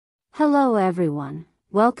Hello everyone,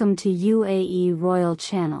 welcome to UAE Royal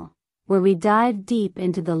Channel, where we dive deep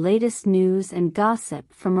into the latest news and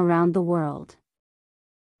gossip from around the world.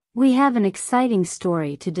 We have an exciting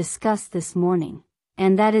story to discuss this morning,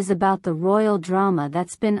 and that is about the royal drama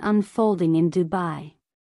that's been unfolding in Dubai.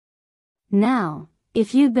 Now,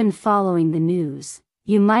 if you've been following the news,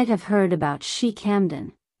 you might have heard about Sheikh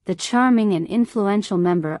Hamdan, the charming and influential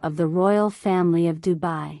member of the royal family of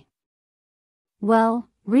Dubai. Well,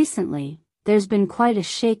 recently, there's been quite a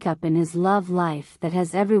shake-up in his love life that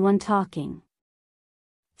has everyone talking.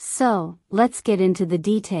 So, let's get into the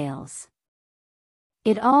details.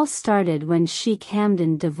 It all started when Sheikh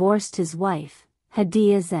Hamdan divorced his wife,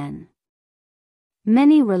 HEIR.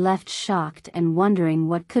 Many were left shocked and wondering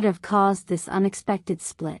what could have caused this unexpected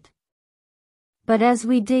split. But as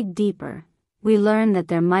we dig deeper, we learn that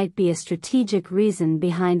there might be a strategic reason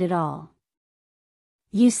behind it all.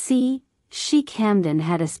 You see, Sheikh Hamdan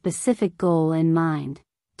had a specific goal in mind,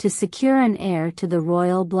 to secure an heir to the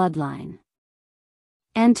royal bloodline.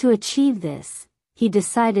 And to achieve this, he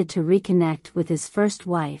decided to reconnect with his first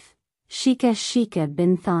wife, Sheikha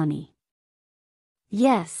bin Thani.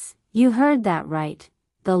 Yes, you heard that right,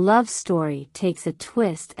 the love story takes a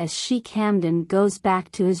twist as Sheikh Hamdan goes back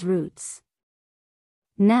to his roots.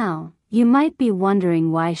 Now, you might be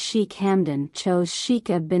wondering why Sheikh Hamdan chose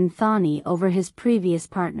Sheikha bin Thani over his previous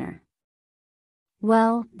partner.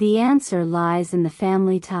 Well, the answer lies in the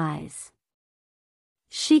family ties.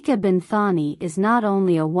 Sheikha bin Thani is not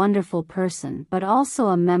only a wonderful person but also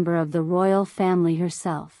a member of the royal family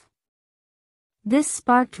herself. This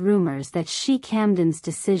sparked rumors that Sheikh Hamdan's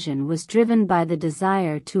decision was driven by the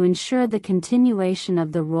desire to ensure the continuation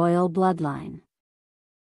of the royal bloodline.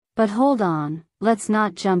 But hold on, let's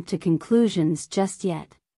not jump to conclusions just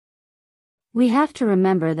yet. We have to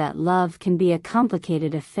remember that love can be a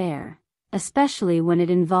complicated affair, especially when it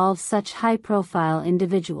involves such high-profile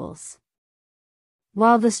individuals.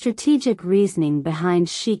 While the strategic reasoning behind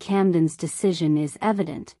Sheikh Hamdan's decision is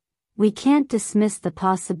evident, we can't dismiss the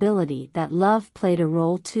possibility that love played a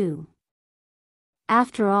role too.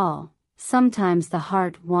 After all, sometimes the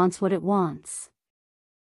heart wants what it wants.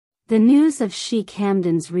 The news of Sheikh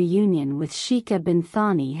Hamdan's reunion with Sheikha bin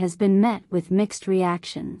Thani has been met with mixed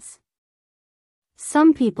reactions.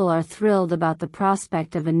 Some people are thrilled about the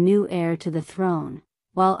prospect of a new heir to the throne,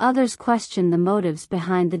 while others question the motives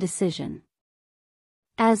behind the decision.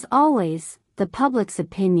 As always, the public's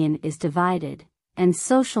opinion is divided, and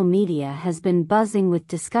social media has been buzzing with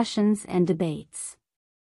discussions and debates.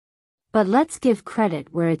 But let's give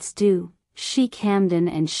credit where it's due, Sheikh Hamdan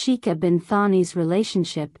and Sheikha bin Thani's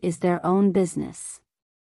relationship is their own business.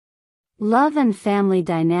 Love and family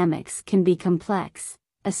dynamics can be complex,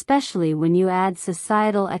 especially when you add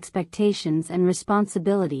societal expectations and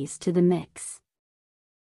responsibilities to the mix.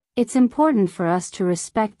 It's important for us to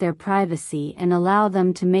respect their privacy and allow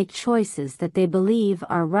them to make choices that they believe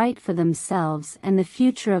are right for themselves and the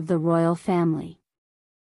future of the royal family.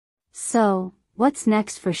 So, what's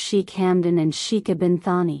next for Sheikh Hamdan and Sheikha bin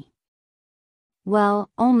Thani?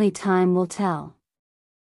 Well, only time will tell.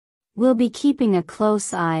 We'll be keeping a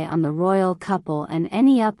close eye on the royal couple and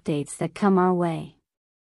any updates that come our way.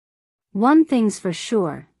 One thing's for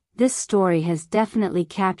sure, this story has definitely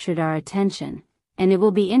captured our attention, and it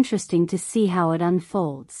will be interesting to see how it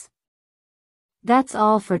unfolds. That's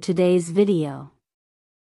all for today's video.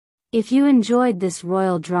 If you enjoyed this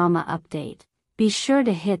royal drama update, be sure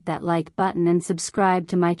to hit that like button and subscribe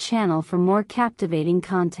to my channel for more captivating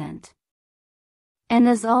content. And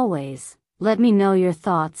as always, let me know your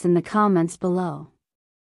thoughts in the comments below.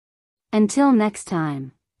 Until next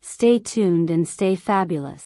time, stay tuned and stay fabulous.